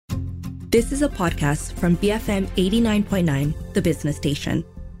This is a podcast from BFM 89.9, the business station.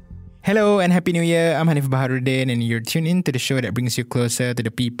 Hello and Happy New Year. I'm Hanif Baharuddin and you're tuned in to the show that brings you closer to the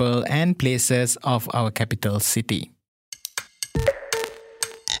people and places of our capital city.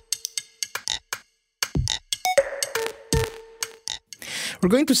 We're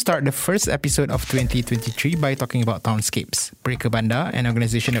going to start the first episode of 2023 by talking about Townscapes. Perika Bandar, an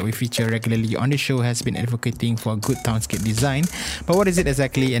organisation that we feature regularly on the show, has been advocating for good townscape design. But what is it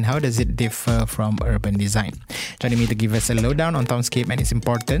exactly and how does it differ from urban design? Joining me to give us a lowdown on Townscape and its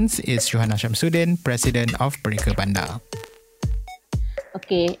importance is Shuhana Shamsuddin, President of Perika Bandar.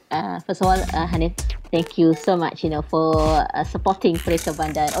 Okay, first of all, Hanif, thank you so much, for supporting Perika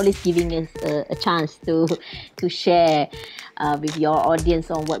Bandar and always giving us a chance to share with your audience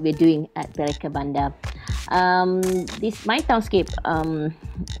on what we're doing at Perika Bandar. This My Townscape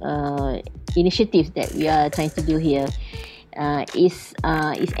initiative that we are trying to do here is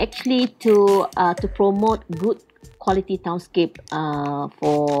actually to promote good quality townscape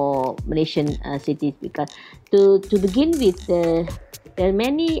for Malaysian cities, because to begin with, there are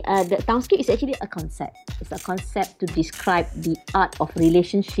many. The townscape is actually a concept. It's a concept to describe the art of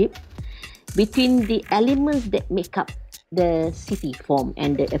relationship between the elements that make up the city form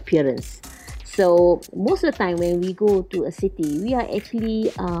and the appearance. So most of the time when we go to a city, we are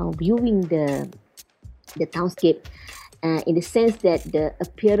actually viewing the townscape in the sense that the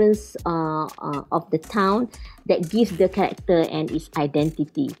appearance of the town that gives the character and its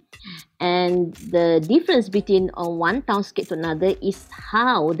identity. And the difference between one townscape to another is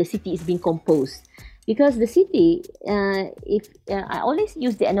how the city is being composed. Because the city, I always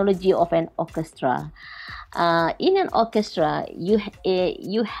use the analogy of an orchestra. In an orchestra, you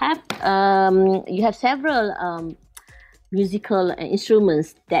have several musical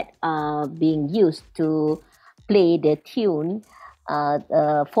instruments that are being used to play the tune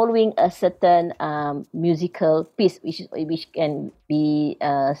following a certain musical piece, which can be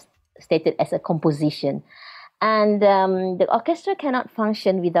stated as a composition. And the orchestra cannot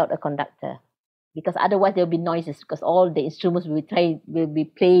function without a conductor, because otherwise there will be noises, because all the instruments will be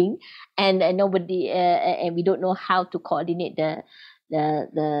playing, and nobody and we don't know how to coordinate the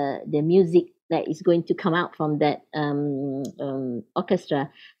music that is going to come out from that orchestra.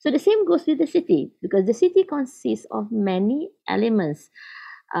 So the same goes with the city, because the city consists of many elements.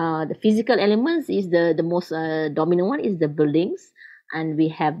 The physical elements is the most dominant one, is the buildings, and we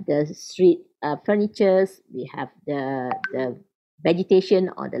have the street furnitures, we have the vegetation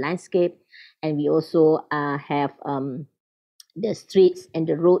or the landscape, and we also have the streets and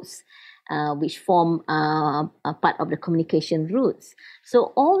the roads, which form a part of the communication routes.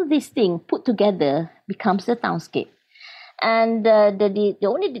 So all these things put together becomes a townscape. And the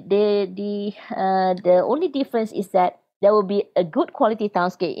only difference is that there will be a good quality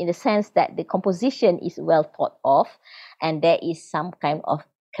townscape in the sense that the composition is well thought of, and there is some kind of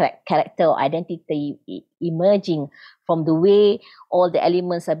character or identity emerging from the way all the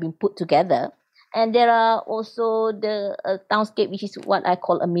elements are being put together. And there are also the townscape, which is what I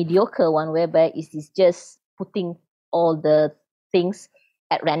call a mediocre one, whereby it is just putting all the things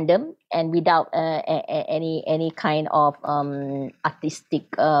at random and without any kind of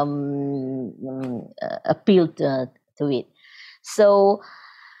artistic appeal to it. So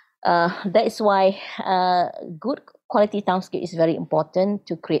that is why good quality townscape is very important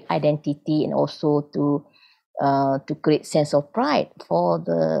to create identity and also to create sense of pride for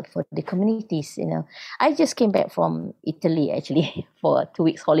the communities. I just came back from Italy actually for a 2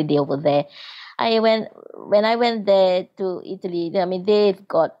 weeks holiday over there. When I went there to Italy, I mean, they've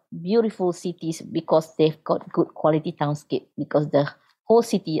got beautiful cities because they've got good quality townscape, because the whole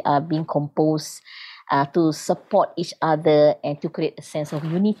city are being composed to support each other and to create a sense of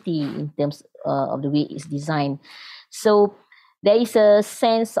unity in terms of the way it's designed. So there is a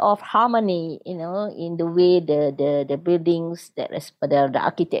sense of harmony, in the way the buildings, the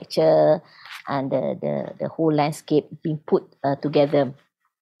architecture, and the whole landscape being put together,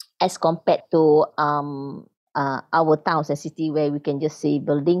 as compared to our towns and city, where we can just see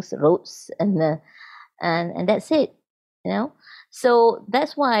buildings, roads, and that's it. So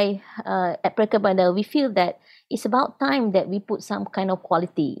that's why at Perika Bandar we feel that it's about time that we put some kind of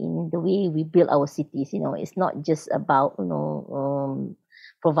quality in the way we build our cities. It's not just about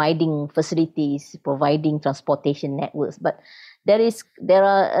providing facilities, providing transportation networks, but there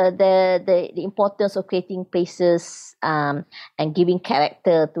are the importance of creating places and giving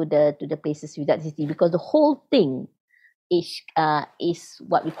character to the places within the city, because the whole thing is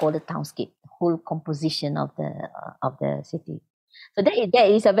what we call the townscape, the whole composition of the city. So that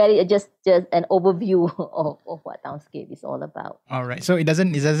is a very just an overview of what Townscape is all about. All right. So it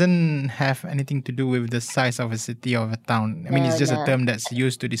doesn't have anything to do with the size of a city or a town. I mean, it's No, just a no. term that's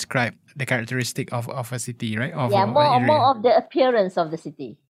used to describe the characteristic of a city, right? Yeah, Of an area. more of the appearance of the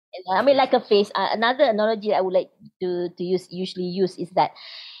city. I mean, like a face. Another analogy I would like to usually use is that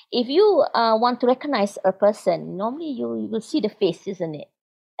if you want to recognize a person, normally you will see the face, isn't it?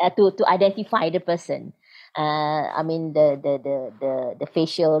 To identify the person. I mean the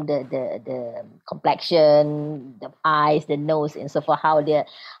facial, the complexion, the eyes, the nose, and so forth. How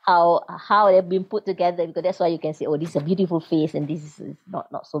they've been put together, because that's why you can say, oh, this is a beautiful face, and this is not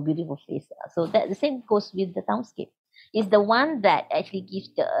so beautiful face. So that the same goes with the townscape. It's the one that actually gives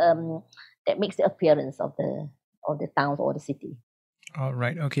the that makes the appearance of the town or the city. All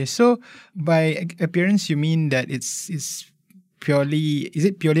right. Okay. So by appearance, you mean that it's purely, is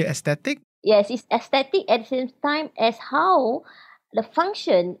it purely aesthetic? Yes, it's aesthetic at the same time as how the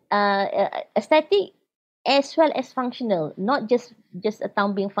function, aesthetic as well as functional. Not just a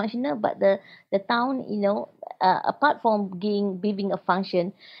town being functional, but the town, apart from giving a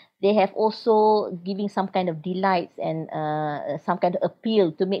function, they have also giving some kind of delights and some kind of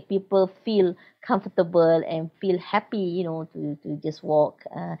appeal to make people feel comfortable and feel happy, to just walk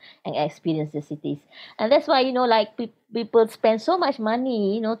and experience the cities. And that's why, like people spend so much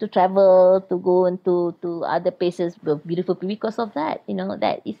money, to travel, to go into to other places with beautiful people because of that.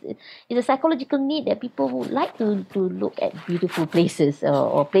 That is a psychological need that people would like to look at beautiful places,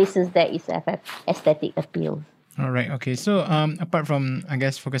 or places that have aesthetic appeal. All right. Okay. So apart from, I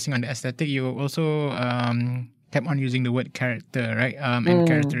guess, focusing on the aesthetic, you also kept on using the word character, right? And Mm,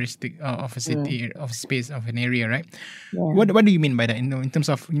 characteristic of a mm, city, of space, of an area, right? yeah. What do you mean by that? In terms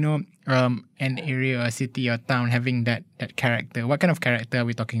of an area, a city, or town having that character. What kind of character are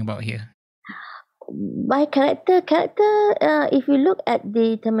we talking about here? By character, if you look at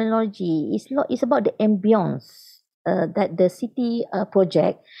the terminology, it's about the ambience that the city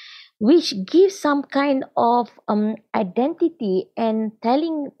project, which gives some kind of identity and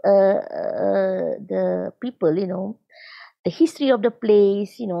telling the people, the history of the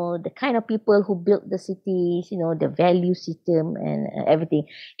place, the kind of people who built the cities, the value system and everything.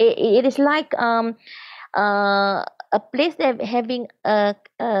 It is like a place that having a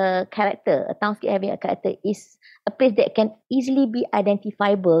character, a townscape having a character, is a place that can easily be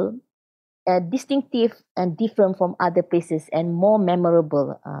identifiable, distinctive and different from other places, and more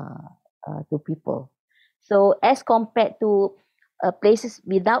memorable to people. So as compared to places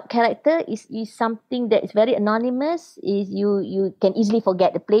without character, is something that is very anonymous. Is you can easily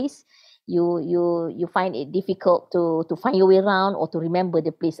forget the place. You find it difficult to find your way around or to remember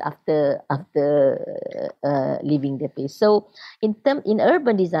the place after leaving the place. So in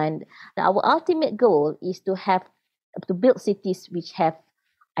urban design, our ultimate goal is to build cities which have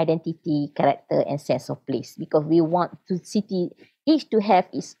identity, character, and sense of place, because we want to city each to have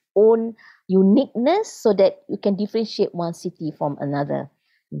its own uniqueness, so that you can differentiate one city from another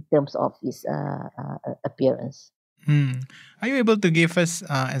in terms of its appearance. Hmm. Are you able to give us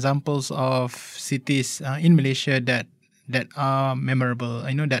examples of cities in Malaysia that are memorable?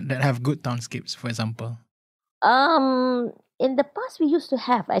 I know that have good townscapes, for example. In the past, we used to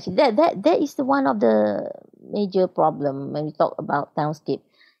have, actually, that is the one of the major problem when we talk about townscape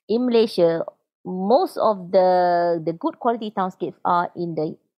in Malaysia. Most of the good quality townscapes are in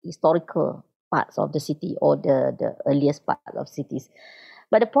the historical parts of the city, or the earliest part of cities.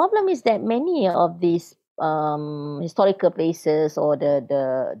 But the problem is that many of these historical places, or the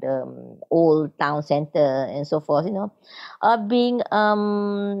old town center and so forth, are being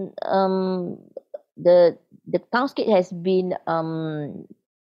the townscape has been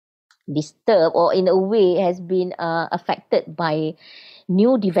disturbed, or in a way has been affected by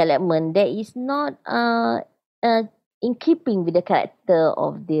new development that is not uh, in keeping with the character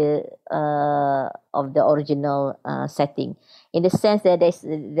of the original setting, in the sense that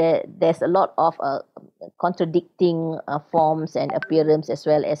there's a lot of contradicting forms and appearance, as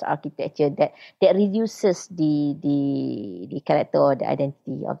well as architecture, that reduces the character or the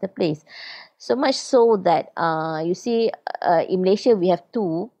identity of the place. So much so that you see, in Malaysia we have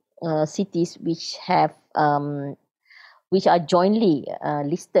two cities which are jointly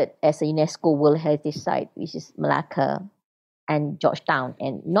listed as a UNESCO World Heritage Site, which is Malacca and Georgetown.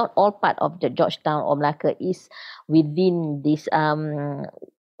 And not all part of the Georgetown or Malacca is within this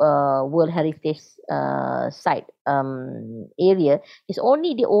World Heritage Site area. It's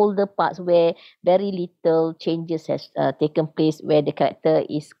only the older parts where very little changes has taken place, where the character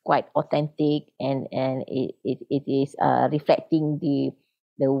is quite authentic, and it is reflecting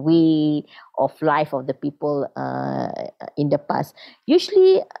the way of life of the people in the past.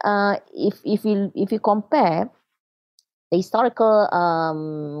 Usually, if you compare the historical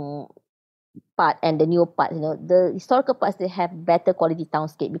part and the new part, the historical parts, they have better quality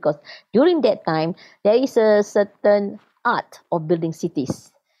townscape, because during that time there is a certain art of building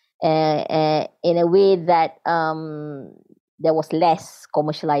cities, in a way that there was less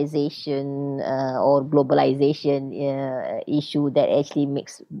commercialization or globalization issue that actually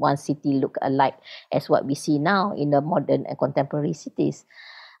makes one city look alike as what we see now in the modern and contemporary cities.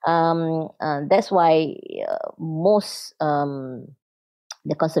 That's why most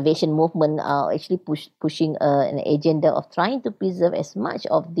the conservation movement are actually pushing an agenda of trying to preserve as much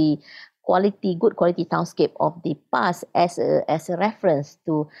of the good quality townscape of the past as a reference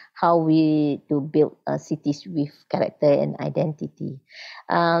to how we to build cities with character and identity.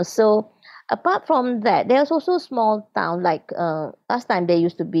 So apart from that, there's also small town like last time there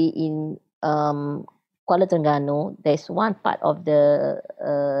used to be in Kuala Terengganu. There's one part of the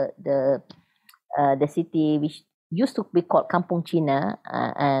city which used to be called Kampung Cina,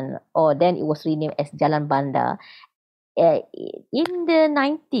 or then it was renamed as Jalan Banda. In the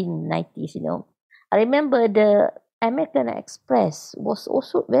 1990s, I remember the American Express was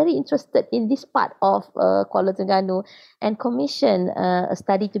also very interested in this part of Kuala Terengganu and commissioned a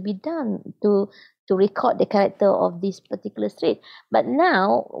study to be done to record the character of this particular street. But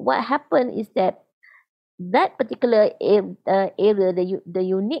now, what happened is that particular area, the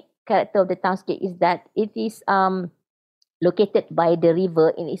unique character of the townscape is that it is located by the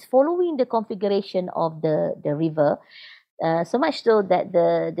river and is following the configuration of the river, so much so that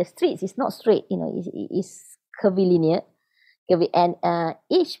the streets is not straight, is curvilinear. And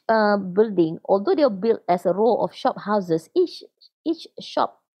each building, although they are built as a row of shop houses, each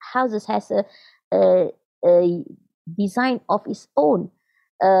shop houses has a design of its own,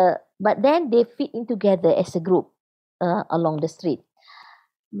 but then they fit in together as a group along the street.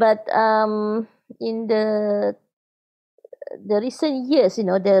 But in the recent years,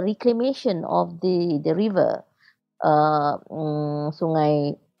 the reclamation of the river,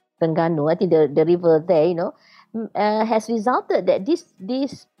 Sungai Terengganu, I think the river there, has resulted that this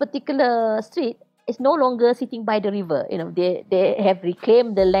particular street is no longer sitting by the river. They have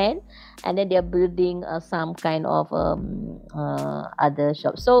reclaimed the land, and then they are building some kind of other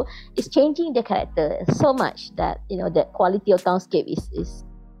shops. So it's changing the character so much that the quality of townscape is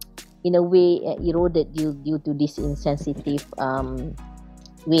in a way eroded due to this insensitive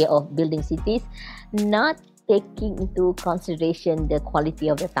way of building cities, not taking into consideration the quality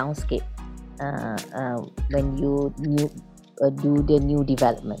of the townscape when you do the new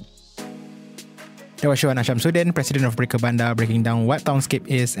development. That was Shohana Shamsuddin, President of Brika Banda, breaking down what townscape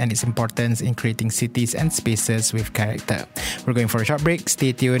is and its importance in creating cities and spaces with character. We're going for a short break.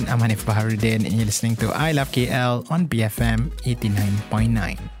 Stay tuned. I'm Hanif Baharuddin and you're listening to I Love KL on BFM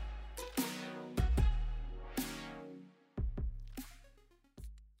 89.9.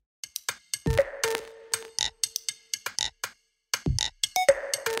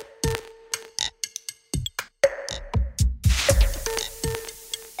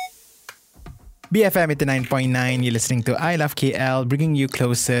 BFM 89.9, you're listening to I Love KL, bringing you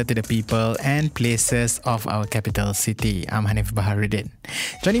closer to the people and places of our capital city. I'm Hanif Baharuddin.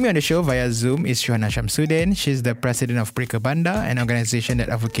 Joining me on the show via Zoom is Shohana Shamsuddin. She's the president of Brika Banda, an organization that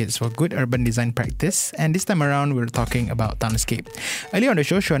advocates for good urban design practice. And this time around, we're talking about townscape. Earlier on the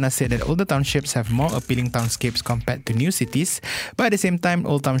show, Shohana said that older townships have more appealing townscapes compared to new cities, but at the same time,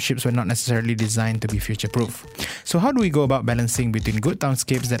 old townships were not necessarily designed to be future-proof. So how do we go about balancing between good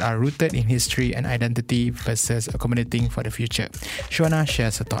townscapes that are rooted in history and identity versus accommodating for the future? Shohana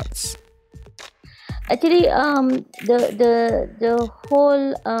shares her thoughts. Actually, the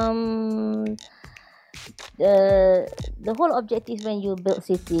whole the whole objective when you build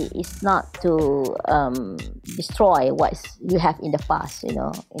city is not to destroy what you have in the past, in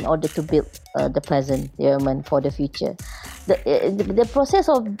order to build the present environment for the future. The process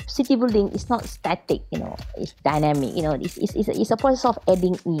of city building is not static, it's dynamic. It's a process of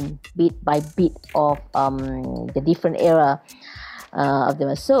adding in bit by bit of the different era of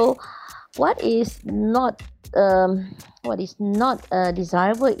them. So what is not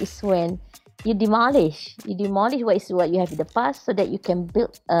desirable is when you demolish what you have in the past so that you can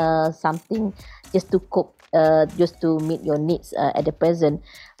build something just to cope, just to meet your needs at the present,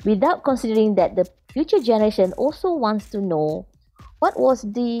 without considering that the future generation also wants to know what was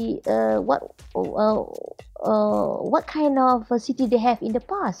the what kind of city they have in the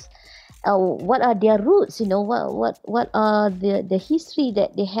past. What are their roots? What are the history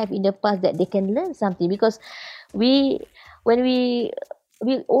that they have in the past, that they can learn something. Because when we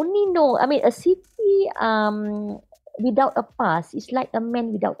we only know. I mean, a city without a past is like a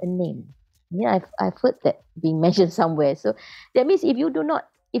man without a name. Yeah, I've heard that being mentioned somewhere. So that means if you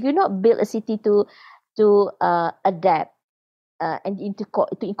not build a city to adapt and to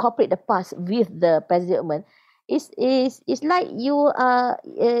incorporate the past with the present moment, it's like you are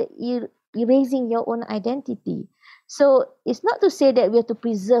erasing your own identity. So it's not to say that we have to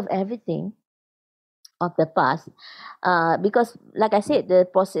preserve everything of the past, because like I said,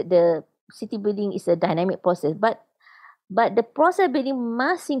 the city building is a dynamic process, but the process building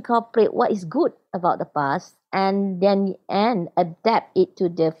must incorporate what is good about the past and adapt it to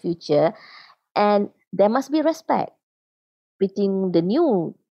the future, and there must be respect between the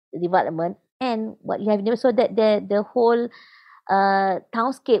new development and what you have, so that the whole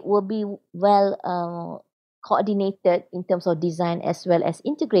townscape will be well coordinated in terms of design as well as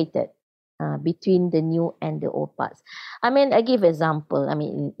integrated between the new and the old parts. I mean, I give example. I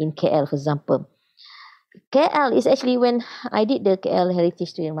mean, in KL, for example, KL is actually when I did the KL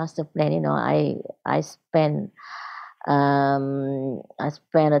Heritage Trail Master Plan. I spent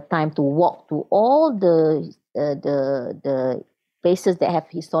a time to walk to all the places that have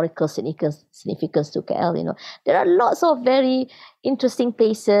historical significance to KL. There are lots of very interesting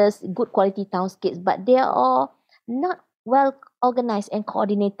places, good quality townscapes, but they are not well organized and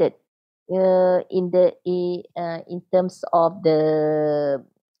coordinated in terms of the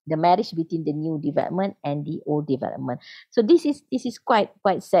marriage between the new development and the old development. So this is quite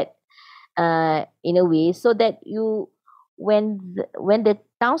sad in a way, so that you when the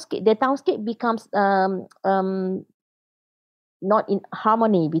townscape becomes not in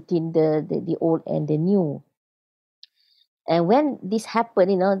harmony between the old and the new. And when this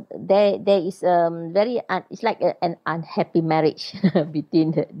happen, there is it's like an unhappy marriage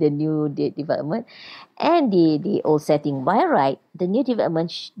between the new development and the old setting. By right, the new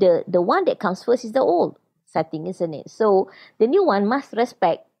development, the one that comes first is the old setting, isn't it? So the new one must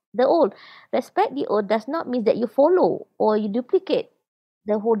respect the old. Respect the old does not mean that you follow or you duplicate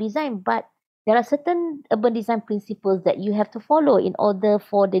the whole design, but there are certain urban design principles that you have to follow in order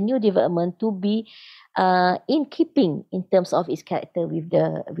for the new development to be in keeping in terms of its character with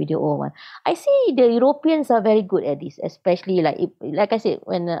the old one. I see the Europeans are very good at this, especially like I said,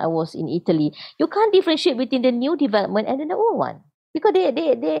 when I was in Italy, you can't differentiate between the new development and then the old one, because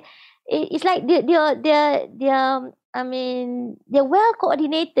it's like they're I mean, they're well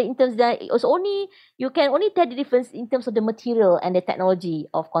coordinated in terms that you can only tell the difference in terms of the material and the technology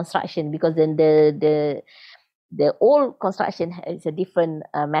of construction, because then the old construction has a different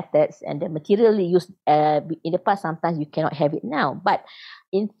methods, and the material used in the past, sometimes you cannot have it now. But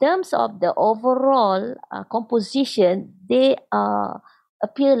in terms of the overall composition, they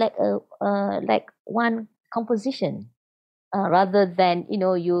appear like one composition, rather than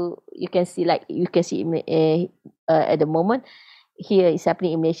you can see, at the moment here is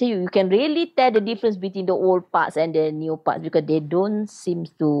happening in Malaysia. You can really tell the difference between the old parts and the new parts, because they don't seem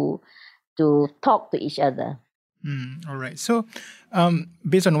to talk to each other. All right. So,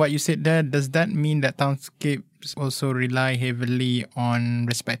 based on what you said there, does that mean that townscapes also rely heavily on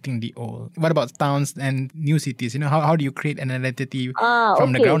respecting the old? What about towns and new cities? How do you create an identity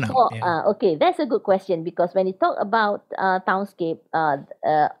from the ground up? Yeah. Okay, that's a good question, because when you talk about townscape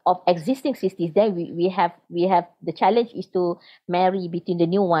of existing cities, then we have the challenge is to marry between the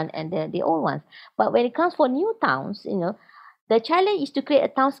new one and the old ones. But when it comes for new towns, the challenge is to create a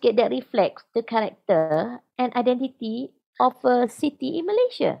townscape that reflects the character and identity of a city in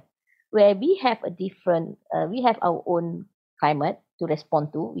Malaysia, where we have we have our own climate to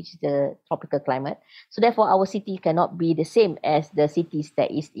respond to, which is the tropical climate. So therefore, our city cannot be the same as the cities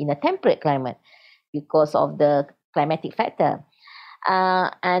that is in a temperate climate because of the climatic factor.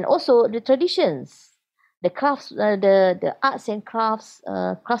 And also the traditions, the crafts, the arts and crafts,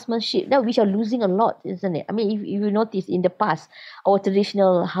 craftsmanship, that which are losing a lot, isn't it? I mean, if you notice in the past, our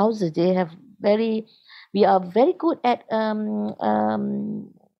traditional houses, we are very good at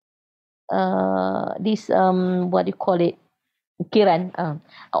this what do you call it, kiran,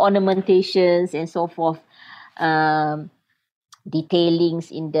 ornamentations and so forth,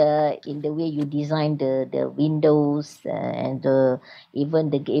 detailings in the way you design the windows, and even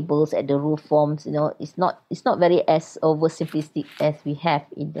the gables at the roof forms. It's not very as oversimplistic as we have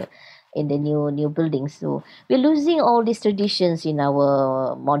in the new buildings. So we're losing all these traditions in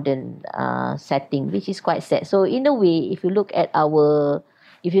our modern setting, which is quite sad. So in a way, if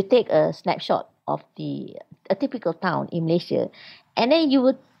you take a snapshot of a typical town in Malaysia, and then you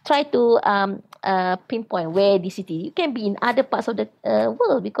would try to pinpoint where the city, you can be in other parts of the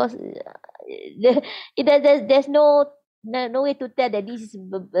world, because there's no no way to tell that this is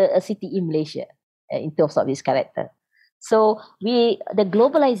a city in Malaysia in terms of its character. So the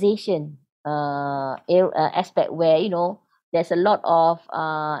globalization aspect where there's a lot of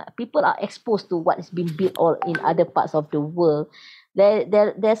people are exposed to what is being built all in other parts of the world.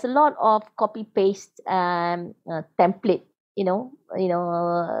 There's a lot of copy paste template,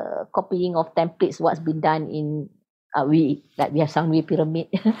 copying of templates what's been done in we have Sangui Pyramid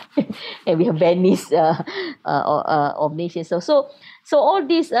and we have Venice of nations. So all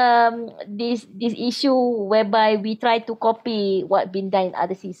this issue whereby we try to copy what been done in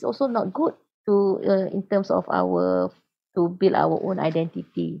other cities is also not good to in terms of to build our own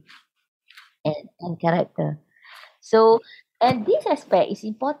identity and character. So, and this aspect is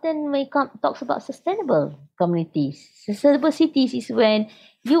important when it talks about sustainable communities. Sustainable cities is when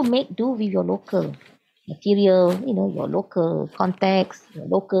you make do with your local material, your local context, your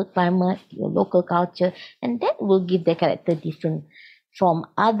local climate, your local culture, and that will give the character different from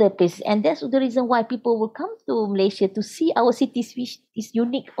other places. And that's the reason why people will come to Malaysia to see our cities, which is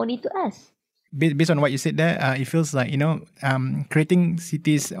unique only to us. Based on what you said there, it feels like, creating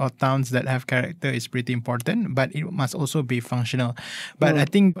cities or towns that have character is pretty important, but it must also be functional. But I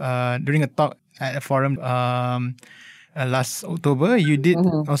think during a talk at a forum last October, you did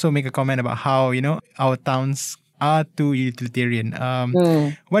also make a comment about how, our towns are too utilitarian.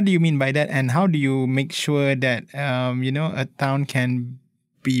 What do you mean by that? And how do you make sure that, a town can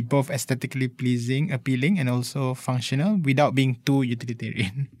be both aesthetically pleasing, appealing, and also functional without being too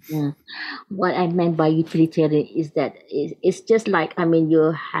utilitarian? What I meant by utilitarian is that it's just like,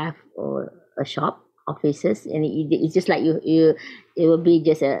 you have a shop, offices, and it's just like it will be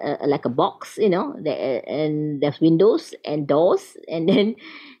just like a box, and there's windows and doors, and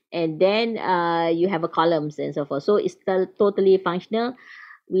then you have a columns and so forth. So it's totally functional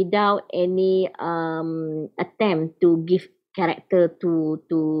without any attempt to give character to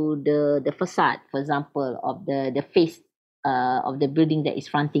the facade, for example, of the face of the building that is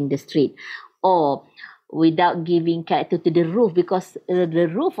fronting the street, or without giving character to the roof, because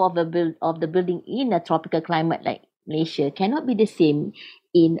the roof of the building in a tropical climate like Malaysia cannot be the same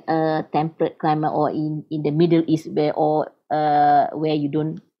in a temperate climate or in the Middle East where you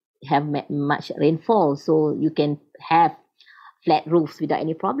don't have much rainfall, so you can have flat roofs without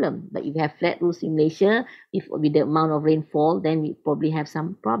any problem. But if you have flat roofs in Malaysia, with the amount of rainfall, then we probably have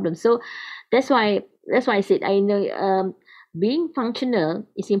some problems. So that's why I said being functional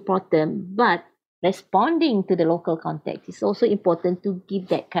is important, but responding to the local context is also important to give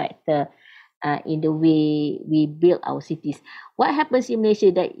that character in the way we build our cities. What happens in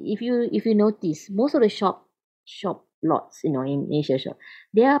Malaysia that if you notice, most of the shop lots, in Malaysia shop,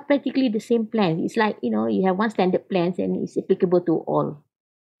 they are practically the same plan. It's like, you have one standard plans and it's applicable to all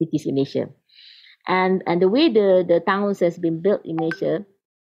cities in Malaysia. And the way the towns has been built in Malaysia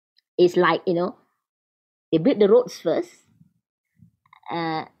is like, they build the roads first,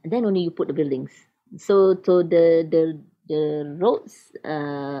 then only you put the buildings. So the roads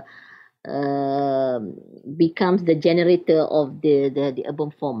becomes the generator of the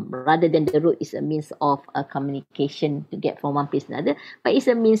urban form, rather than the road is a means of communication to get from one place to another, but it's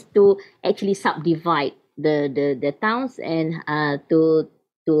a means to actually subdivide the towns and to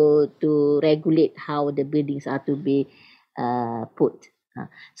regulate how the buildings are to be put.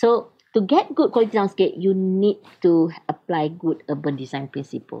 So to get good quality townscape, you need to apply good urban design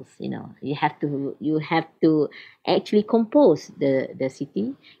principles. You have to actually compose the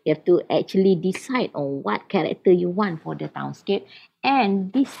city. You have to actually decide on what character you want for the townscape,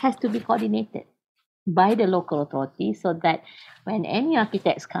 and this has to be coordinated by the local authority, so that when any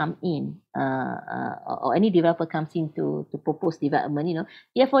architects come in or any developer comes in to propose development,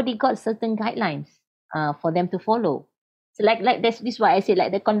 they have already got certain guidelines for them to follow. So like this is why I say,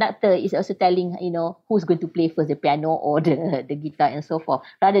 like, the conductor is also telling, who's going to play first, the piano or the guitar and so forth,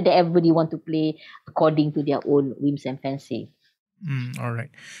 rather than everybody want to play according to their own whims and fancy. All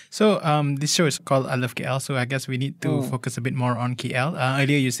right. So this show is called I Love KL, so I guess we need to focus a bit more on KL.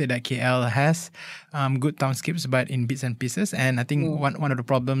 Earlier you said that KL has good townscapes, but in bits and pieces. And I think one of the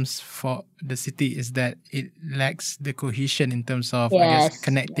problems for the city is that it lacks the cohesion in terms of, I guess,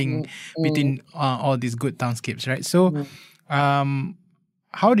 connecting between all these good townscapes, right? So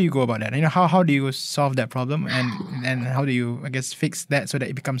how do you go about that? How do you solve that problem, and how do you, I guess, fix that so that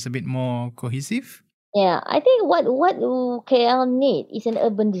it becomes a bit more cohesive? Yeah, I think what KL need is an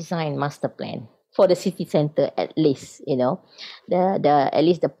urban design master plan for the city center, at least. The at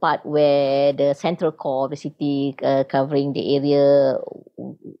least the part where the central core of the city, covering the area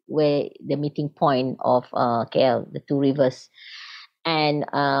where the meeting point of KL, the two rivers, and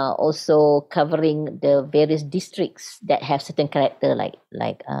also covering the various districts that have certain character like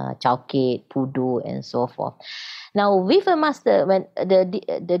Chowkit, Pudu, and so forth. Now, with a master, when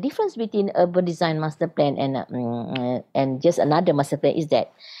the difference between urban design master plan and just another master plan is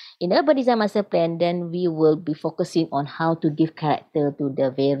that in urban design master plan, then we will be focusing on how to give character to the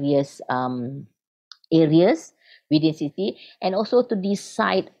various areas within city, and also to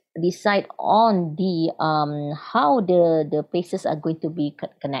decide on the how the places are going to be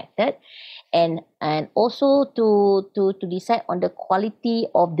connected, and also to decide on the quality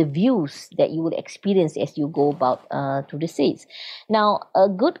of the views that you will experience as you go about to the cities. Now, a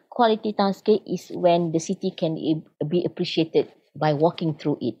good quality townscape is when the city can be appreciated by walking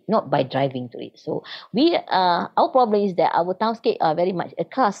through it, not by driving through it. So our problem is that our townscape are very much a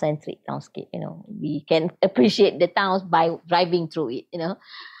car centric townscape. We can appreciate the towns by driving through it.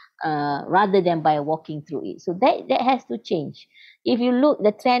 Rather than by walking through it. So that has to change. If you look,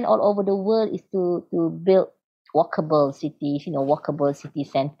 the trend all over the world is to build walkable cities, walkable city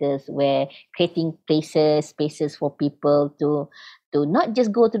centers, where creating spaces for people to not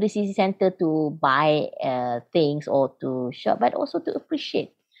just go to the city center to buy things or to shop, but also to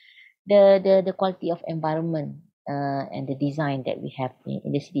appreciate the quality of environment and the design that we have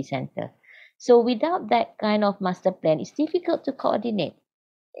in the city center. So without that kind of master plan, it's difficult to coordinate.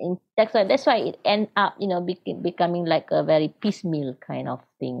 That's why it end up becoming like a very piecemeal kind of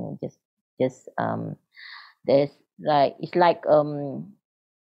thing. Just there's like it's like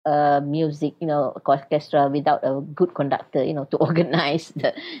music, orchestra without a good conductor, to organize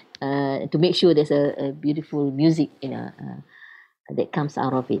the to make sure there's a beautiful music, that comes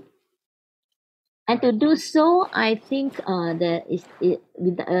out of it. And to do so, I think there is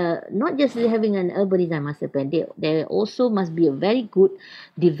with not just having an urban design master plan. There also must be a very good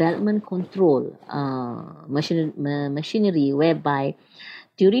development control machinery, whereby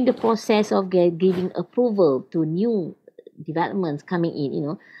during the process of giving approval to new developments coming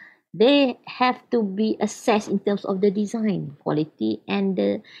in, they have to be assessed in terms of the design quality, and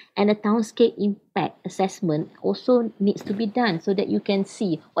the townscape impact assessment also needs to be done, so that you can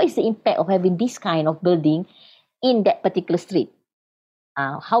see what is the impact of having this kind of building in that particular street.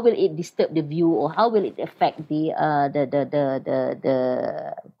 How will it disturb the view, or how will it affect the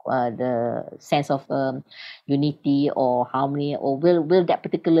sense of unity, or harmony, or will that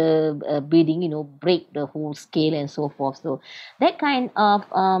particular building break the whole scale and so forth. So that kind of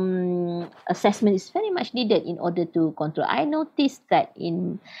assessment is very much needed in order to control. I noticed that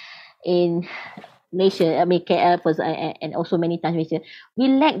in Malaysia, I mean KL first, and also many times Malaysia, we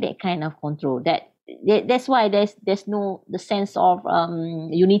lack that kind of control. That's why there's no, the sense of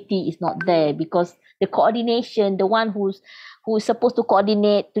unity is not there, because the coordination, the one who's supposed to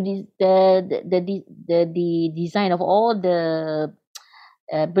coordinate to the design of all the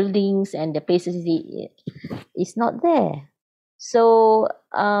buildings and the places is not there. So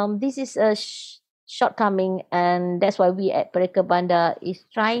this is a shortcoming, and that's why we at Pereka Bandar is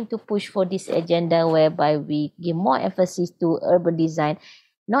trying to push for this agenda, whereby we give more emphasis to urban design,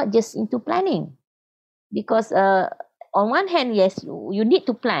 not just into planning. Because on one hand, yes, you need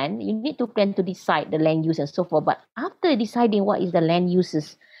to plan to decide the land use and so forth. But after deciding what is the land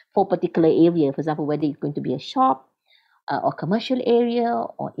uses for a particular area, for example, whether it's going to be a shop or commercial area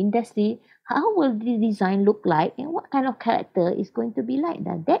or industry, how will the design look like, and what kind of character is going to be like?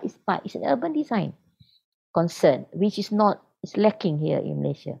 That is an urban design concern, which is lacking here in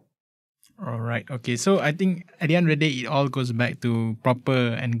Malaysia. All right. Okay. So I think at the end of the day, it all goes back to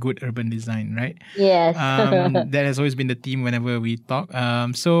proper and good urban design, right? Yes. That has always been the theme whenever we talk.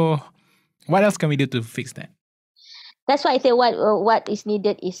 So what else can we do to fix that? That's why I say what is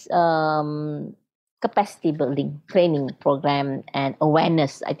needed is capacity building, training program, and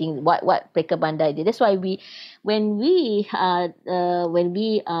awareness. I think what Pereka Bandar did. That's why when we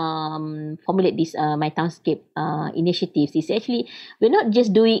formulate this My Townscape initiatives, is actually we're not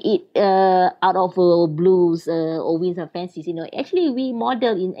just doing it out of blues or winds of fancies. Actually we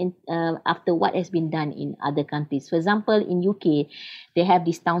model in after what has been done in other countries. For example, in UK, they have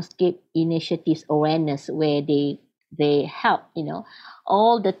this Townscape initiatives awareness, where they help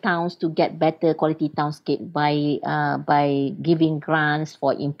all the towns to get better quality townscape by giving grants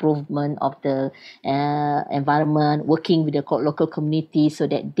for improvement of the environment, working with the local community, so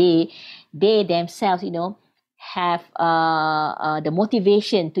that they themselves have the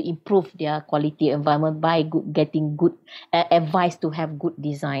motivation to improve their quality environment by getting good advice to have good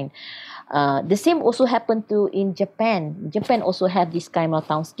design. The same also happened in Japan. Japan also have this kind of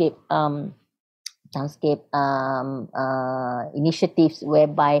townscape initiatives,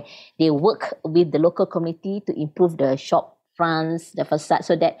 whereby they work with the local community to improve the shop fronts, the facade,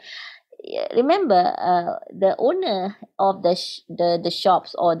 so that remember the owner of the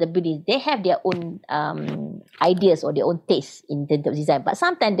shops or the buildings, they have their own ideas or their own taste in terms of design, but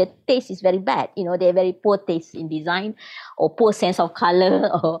sometimes the taste is very bad, they're very poor taste in design or poor sense of color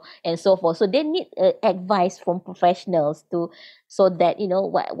or and so forth, so they need advice from professionals so that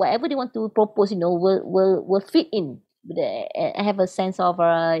whatever they want to propose will fit in have a sense of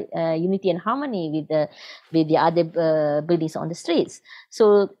unity and harmony with the other buildings on the streets.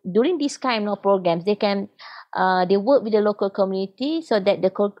 So during this kind of programs, they can they work with the local community so that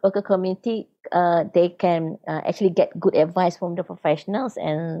the local community they can actually get good advice from the professionals,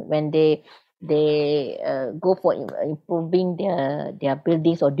 and when they go for improving their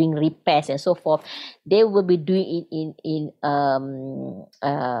buildings or doing repairs and so forth, they will be doing it in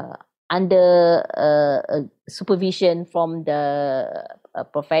under supervision from the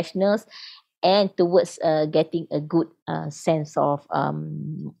professionals, and towards getting a good sense of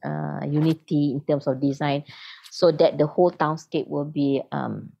unity in terms of design, so that the whole townscape will be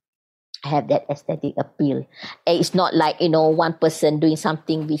have that aesthetic appeal. And it's not like one person doing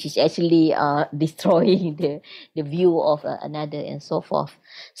something which is actually destroying the view of another and so forth.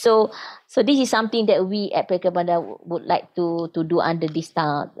 So this is something that we at Perikal Bandar would like to do under this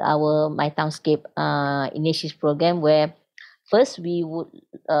our My Townscape initiative program, where first we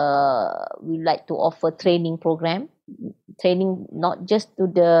like to offer training not just to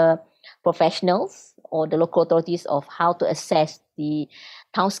the professionals or the local authorities of how to assess the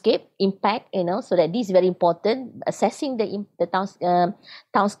townscape impact, so that this is very important. Assessing the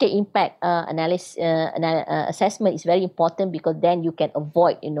townscape impact assessment is very important, because then you can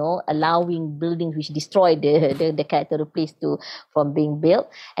avoid, allowing buildings which destroy the character of the place from being built,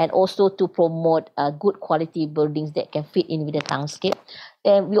 and also to promote good quality buildings that can fit in with the townscape.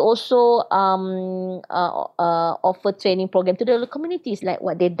 And we also offer training program to the local communities, like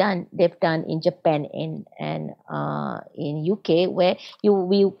what they've done in Japan and in UK, where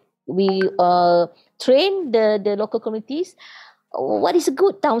we train the local communities what is a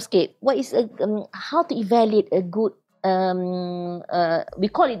good townscape, what is how to evaluate a good we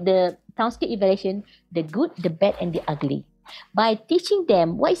call it the townscape evaluation, the good, the bad, and the ugly, by teaching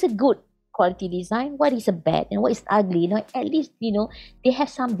them what is a good quality design, what is a bad, and what is ugly. At least they have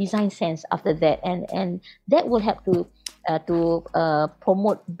some design sense after that, and that will help to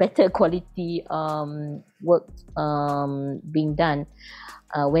promote better quality work being done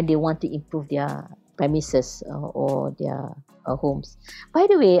when they want to improve their premises or their homes. By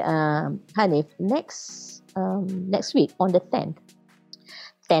the way, Hanif, next week on the 10th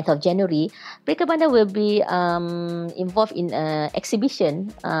of January, Perikal Bandar will be involved in an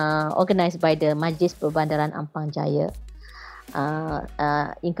exhibition organised by the Majlis Perbandaran Ampang Jaya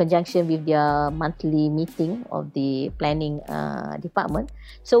in conjunction with their monthly meeting of the planning department.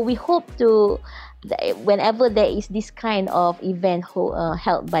 So we hope to, whenever there is this kind of event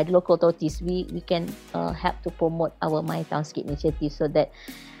held by the local authorities, we can help to promote our My Townscape initiative, so that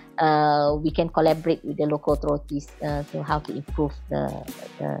we can collaborate with the local authorities to how to improve the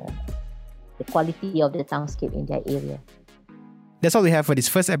quality of the townscape in their area. That's all we have for this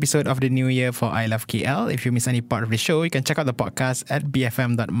first episode of the new year for I Love KL. If you miss any part of the show, you can check out the podcast at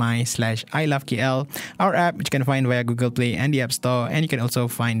bfm.my/ilovekl, our app, which you can find via Google Play and the App Store, and you can also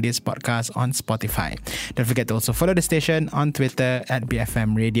find this podcast on Spotify. Don't forget to also follow the station on Twitter at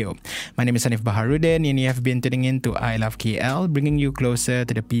BFM Radio. My name is Hanif Baharudin, and you have been tuning in to I Love KL, bringing you closer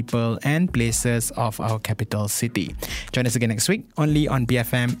to the people and places of our capital city. Join us again next week, only on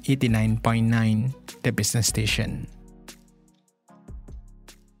BFM 89.9, the business station.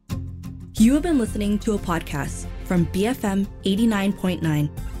 You have been listening to a podcast from BFM 89.9,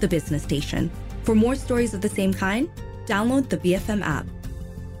 the business station. For more stories of the same kind, download the BFM app.